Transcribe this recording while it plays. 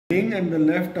and the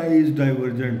left eye is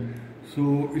divergent. So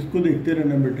इसको देखते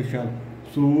रहना बेटे शाम.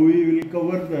 So we will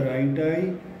cover the right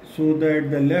eye so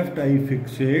that the left eye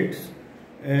fixates,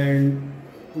 and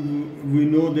we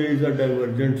know there is a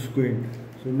divergent squint.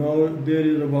 So now there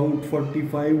is about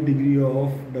 45 degree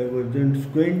of divergent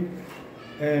squint,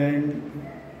 and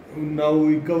now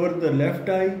we cover the left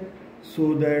eye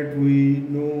so that we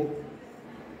know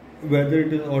whether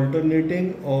it is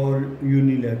alternating or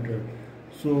unilateral.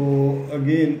 So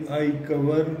again I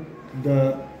cover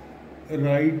the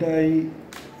right eye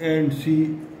and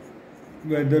see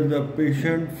whether the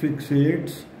patient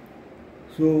fixates.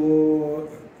 So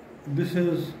this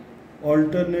is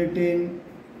alternating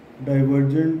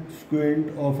divergent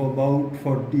squint of about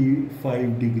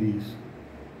 45 degrees,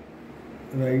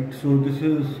 right? So this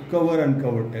is cover and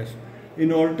cover test.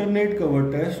 In alternate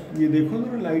cover test, ये देखो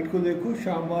जरा light को देखो,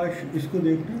 शाबाश, इसको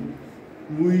देखना.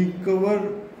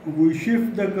 We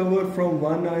shift the cover from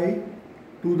one eye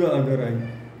to the other eye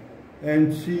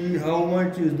and see how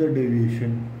much is the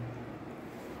deviation.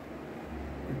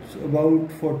 It's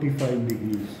about 45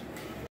 degrees.